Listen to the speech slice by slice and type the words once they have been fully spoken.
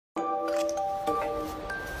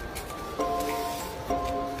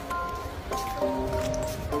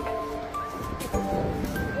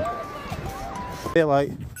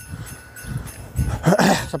Daylight.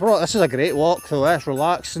 So this is a great walk though, it's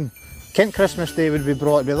relaxing. Kent Christmas Day would be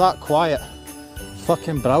brought, it'd be that quiet.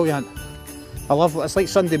 Fucking brilliant. I love, it's like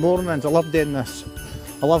Sunday mornings, I love doing this.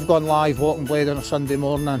 I love going live, walking blade on a Sunday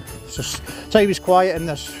morning. It's always quiet in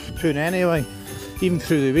this town anyway, even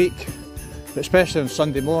through the week. But especially on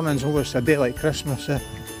Sunday mornings, always a day like Christmas,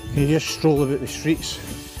 you just stroll about the streets.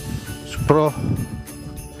 It's bro.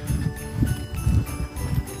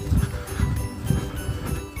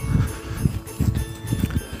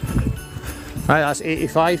 Right, that's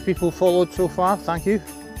 85 people followed so far, thank you.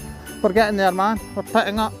 We're getting there, man, we're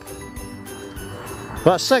picking up.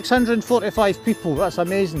 That's 645 people, that's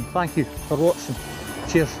amazing, thank you for watching,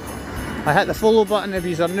 cheers. I hit the follow button if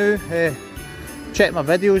you are new, check my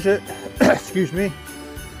videos out, excuse me,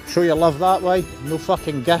 show your love that way, no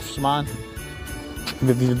fucking gifts man.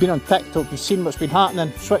 If you've been on TikTok, you've seen what's been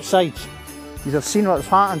happening, switch sides. You've seen what's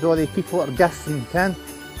happened to all the people that are gifting, Ken?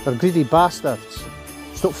 They're greedy bastards.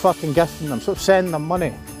 Stop fucking gifting them, stop sending them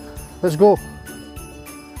money. Let's go.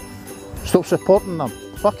 Stop supporting them.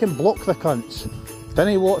 Fucking block the cunts.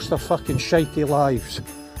 Didn't watch their fucking shitey lives.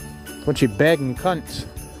 Bunch of begging cunts.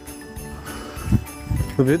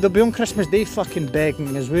 They'll be on Christmas Day fucking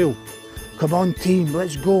begging as well. Come on team,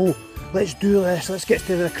 let's go. Let's do this, let's get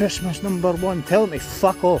to the Christmas #1. Tell them to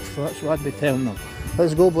fuck off, that's what I'd be telling them.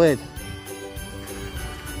 Let's go Blade.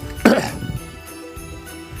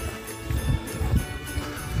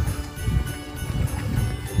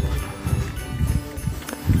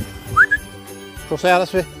 Cross there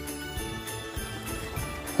this way.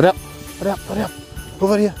 Hurry up, hurry up, hurry up.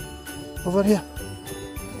 Over here, over here.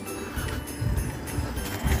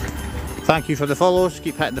 Thank you for the follows,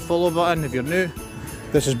 keep hitting the follow button if you're new.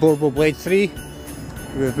 This is boerboelblade 3.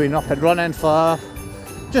 We've been up and running for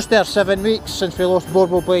just there 7 weeks since we lost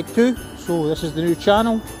boerboelblade 2. So this is the new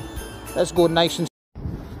channel. Let's go nice and...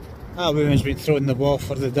 That woman's been throwing the ball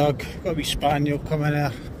for the dog. Got a wee spaniel coming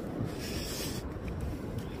there.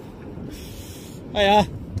 Hiya.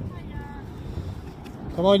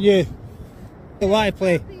 Come on you. You want to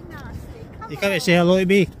play? You can't say hello to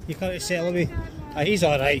me. You can't say hello to me. Ah, he's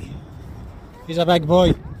alright. He's a big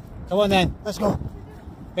boy. Come on then, let's go.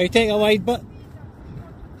 You take a wide berth.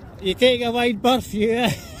 You take a wide berth, you.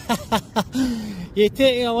 You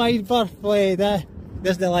take a wide berth, Blade,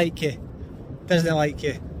 Doesn't like you. Doesn't like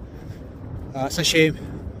you. Oh, that's a shame.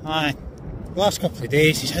 Aye. The last couple of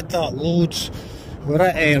days he's had that loads. We're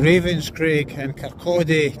at Ravenscraig in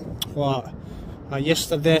Kirkcaldy, what,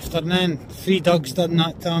 yesterday afternoon. 3 dogs done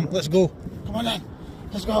that time. Let's go. Come on then.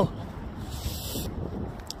 Let's go.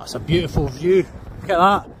 That's a beautiful view. Look at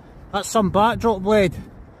that. That's some backdrop, Blade.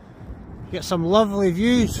 You get some lovely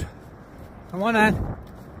views. Come on in.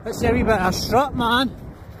 Let's see a wee bit of a strut, man.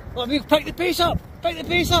 Let me pick the pace up. Pick the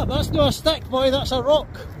pace up. That's not a stick, boy. That's a rock.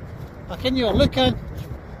 I can you're looking.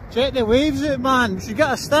 Check the waves out, man. We should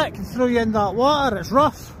get a stick and throw you in that water. It's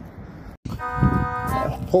rough.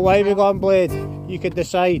 What way we going, Blade? You could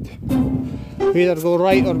decide. We either go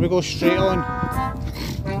right or we go straight on.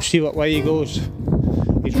 We'll see what way he goes.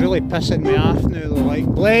 He's really pissing me off now though, like,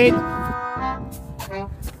 Blade!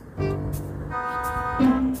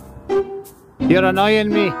 You're annoying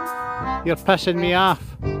me. You're pissing me off.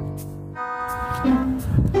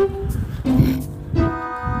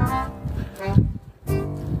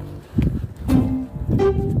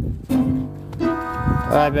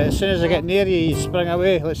 But as soon as I get near you, you spring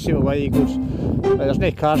away. Let's see what way he goes. Right, there's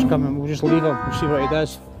no cars coming, we'll just leave him, we'll see what he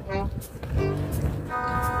does.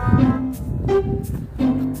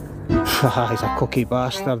 He's a cookie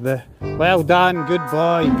bastard there. Well done, good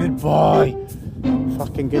boy, good boy.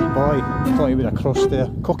 Fucking good boy. Thought he would have crossed there.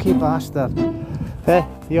 Cookie bastard. Hey,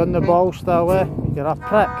 you on the ball still, You're a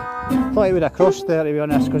prick. Thought he would have crossed there to be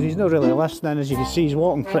honest, because he's not really listening. As you can see, he's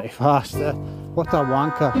walking pretty fast there. What a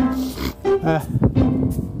wanker.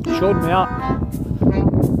 Showed me up.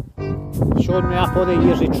 Showed me up all the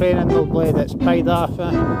years of training though, Blade. It's paid off,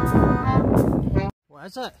 What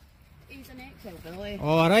is it? He's an ex-hillbilly.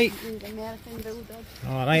 Alright. He's an American bulldog.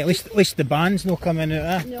 Alright, at least the band's not coming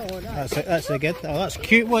out, No, that's a good. Oh, that's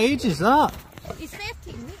cute. What age is that? He's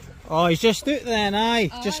 13. Oh, he's just out then, aye.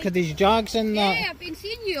 Just because his jags in that. Yeah, I've been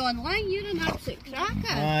seeing you online. You're an absolute cracker.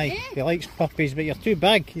 Aye, he likes puppies, but you're too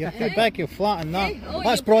big. You're too big, you'll flatten that.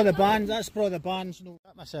 That's brought the bands, No,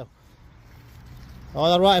 that myself. Oh,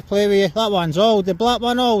 they're right to play with you. That one's old, the black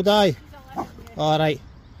one old, aye. Alright.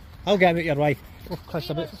 I'll get him out your way. Oh,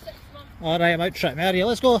 Christ, a bit. Alright, I'm out tripping Aria.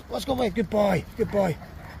 Let's go, Blade. Good boy, good boy.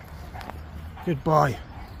 Good boy.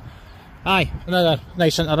 Aye, another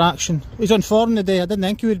nice interaction. He's on foreign today, I didn't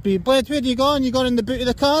think he would be. Blade, where are you going? You going in the boot of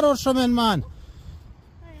the car or something, man?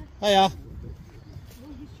 Hiya.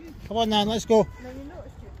 Come on then, let's go.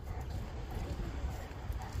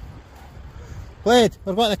 Blade,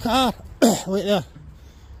 we're going to the car. Wait there.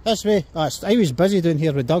 This way. Oh, I was busy down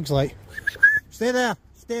here with dogs like. Stay there,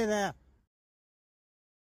 stay there.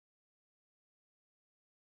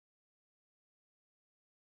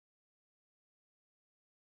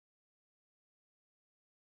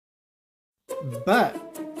 But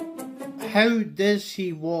how does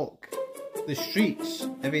he walk the streets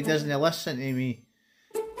if he doesn't listen to me?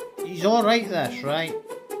 He's alright this, right?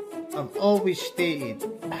 I've always stated,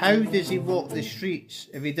 how does he walk the streets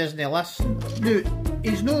if he doesn't listen?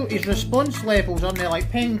 No, his response levels aren't like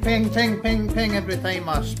ping, ping, ping, ping, ping every time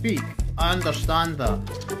I speak. I understand that.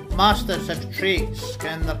 Masters have traits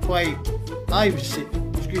and they're quite, I would say,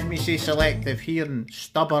 say selective hearing,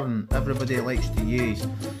 stubborn, everybody likes to use.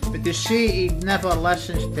 But to say he never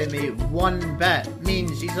listens to me one bit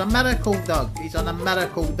means he's a miracle dog. He's a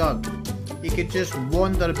miracle dog. He could just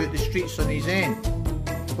wander about the streets on his own,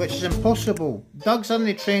 which is impossible. Dogs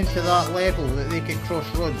aren't trained to that level that they can cross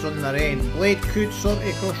roads on their own. Blade could sort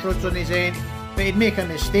of cross roads on his own, but he'd make a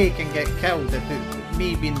mistake and get killed if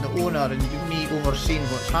me being the owner and me overseeing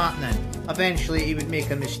what's happening. Eventually he would make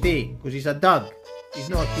a mistake because he's a dog. He's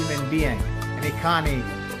not a human being and he can't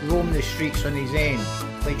roam the streets on his own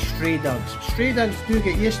like stray dogs. Stray dogs do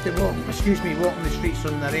get used to walking the streets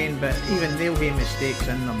on their own, but even they'll have mistakes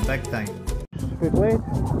in them big time. Good Blade.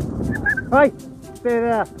 Hi! Stay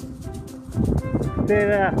there. Stay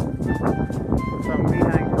there. Some wee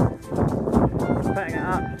hang. Picking it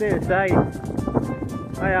up. Stay aside.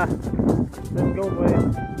 Hiya. Let's go,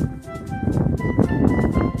 Blade.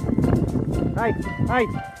 Hi. Hi.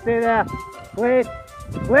 Stay there. Blade.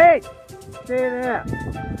 Blade. Stay there.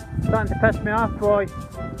 Starting to piss me off, boy.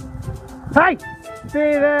 Hi.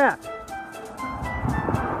 Stay there.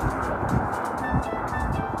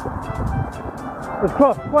 Let's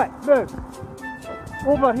cross. Quick. Move.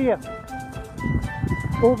 Over here.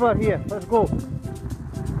 Over here. Let's go.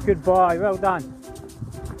 Good boy. Well done.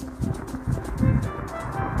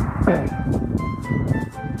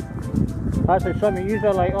 Actually, some of you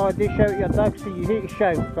are like, oh, they shout at your dog, so you hate to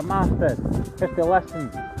shout. It's a master. Just to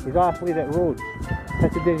listen. He's off lead at road.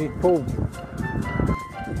 Just to do his pull.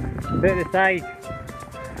 Bit of the side.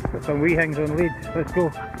 Got some wee things on lead. Let's go.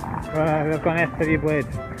 We've got an S3 Blade.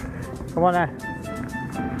 Come on now.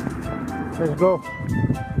 Let's go.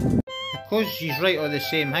 Because she's right all the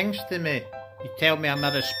same things to me, you tell me I'm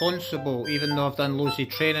irresponsible even though I've done loads of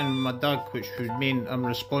training with my dog, which would mean I'm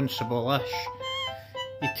responsible-ish.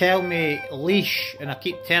 You tell me leash and I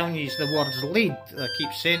keep telling you the word's lead. I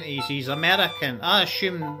keep saying he's American. I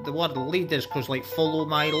assume the word lead is because like follow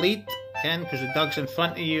my lead, Ken, because the dog's in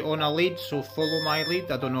front of you on a lead, so follow my lead.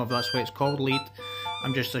 I don't know if that's why it's called lead.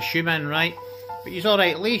 I'm just assuming, right? But he's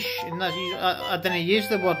alright leash, and that's, I didn't use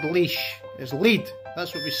the word leash, it's lead.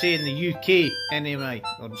 That's what we say in the UK anyway,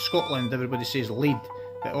 or in Scotland everybody says lead,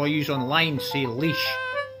 but all yous online say leash.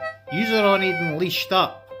 Yous are all even leashed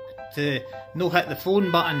up to no hit the phone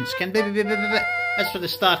buttons. As for the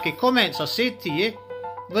Starkey comments, I said to you,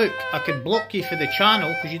 look, I could block you for the channel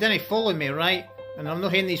because you didn't follow me, right? And I'm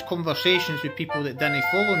not having these conversations with people that didn't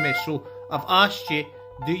follow me, so I've asked you,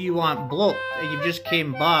 do you want blocked? And you just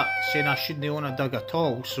came back saying I shouldn't own a dog at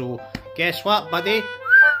all. So guess what, buddy?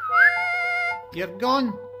 You're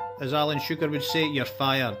gone. As Alan Sugar would say, you're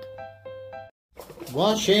fired.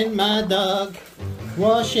 Washing my dog.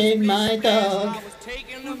 Washing my dog.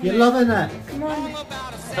 You're loving it. Come on.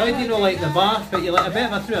 How do you not like the bath? But you like, I bet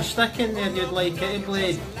if I threw a stick in there you'd like it,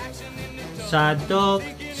 Blade. Sad dog.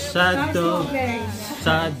 Sad dog.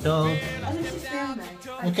 Sad dog.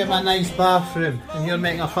 Look at my nice bathroom, and you're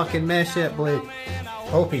making a fucking mess of it, Blade. I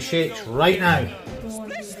hope he shakes right now.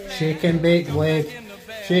 Shake and bake, Blade.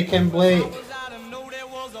 Shake and bake.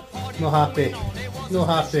 No happy. No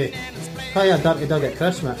happy. Probably a dirty dog at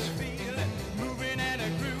Christmas.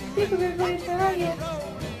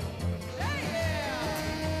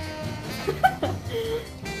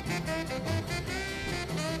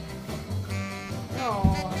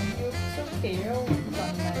 Oh, you're so pale.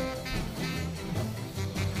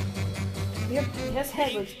 His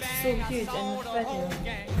head was so huge in the video.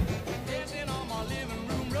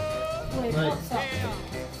 Wait, right. what's up?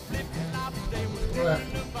 What?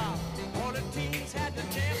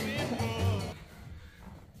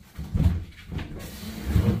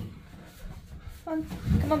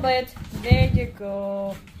 Come on, Blade. There you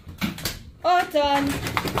go. All done.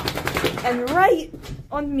 And right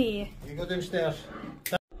on me. You go downstairs.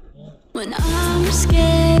 When I'm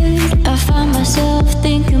scared.